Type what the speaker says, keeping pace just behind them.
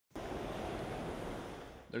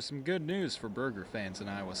There's some good news for burger fans in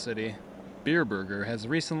Iowa City. Beerburger has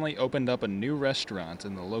recently opened up a new restaurant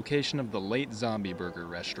in the location of the late Zombie Burger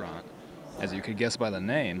restaurant. As you could guess by the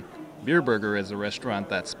name, Beerburger is a restaurant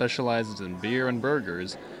that specializes in beer and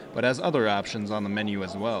burgers, but has other options on the menu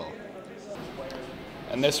as well.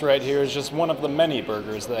 And this right here is just one of the many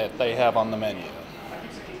burgers that they have on the menu.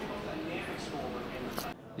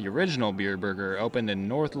 The original Beerburger opened in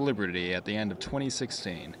North Liberty at the end of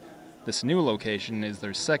 2016. This new location is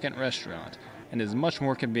their second restaurant and is much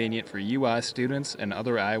more convenient for UI students and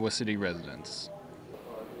other Iowa City residents.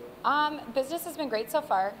 Business has been great so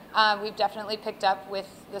far. We've definitely picked up with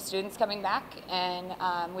the students coming back, and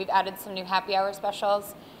we've added some new happy hour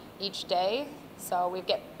specials each day, so we've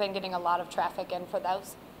been getting a lot of traffic in for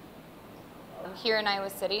those. Here in Iowa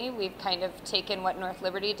City, we've kind of taken what North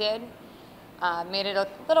Liberty did, made it a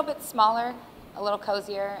little bit smaller, a little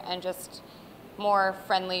cozier, and just more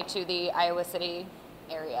friendly to the Iowa City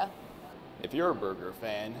area. If you're a burger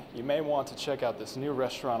fan, you may want to check out this new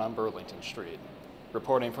restaurant on Burlington Street.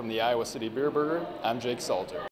 Reporting from the Iowa City Beerburger, I'm Jake Salter.